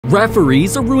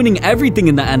Referees are ruining everything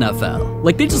in the NFL.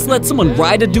 Like, they just let someone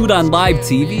ride a dude on live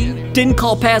TV, didn't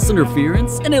call pass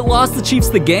interference, and it lost the Chiefs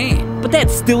the game. But that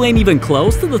still ain't even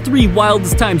close to the 3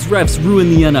 wildest times refs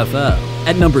ruined the NFL.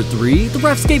 At number 3, the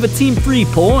refs gave a team 3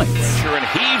 points. And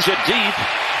heaves it deep.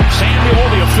 Samuel,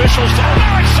 the officials. Samuel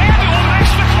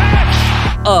makes the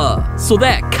catch! So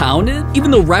that counted?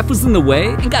 Even though ref was in the way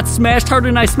and got smashed harder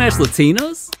than I smashed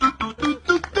Latinas?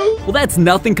 Well, that's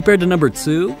nothing compared to number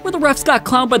 2, where the refs got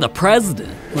clowned by the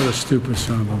president. What a stupid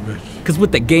son of a bitch. Because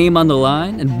with the game on the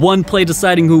line and one play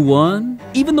deciding who won,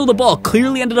 even though the ball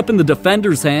clearly ended up in the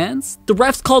defender's hands, the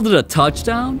refs called it a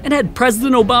touchdown and had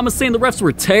President Obama saying the refs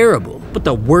were terrible. But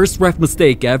the worst ref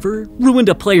mistake ever ruined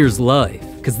a player's life.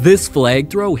 Because this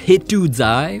flag throw hit dude's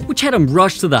eye, which had him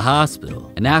rushed to the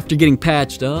hospital. And after getting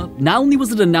patched up, not only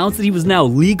was it announced that he was now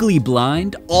legally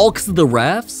blind, all because of the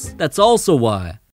refs, that's also why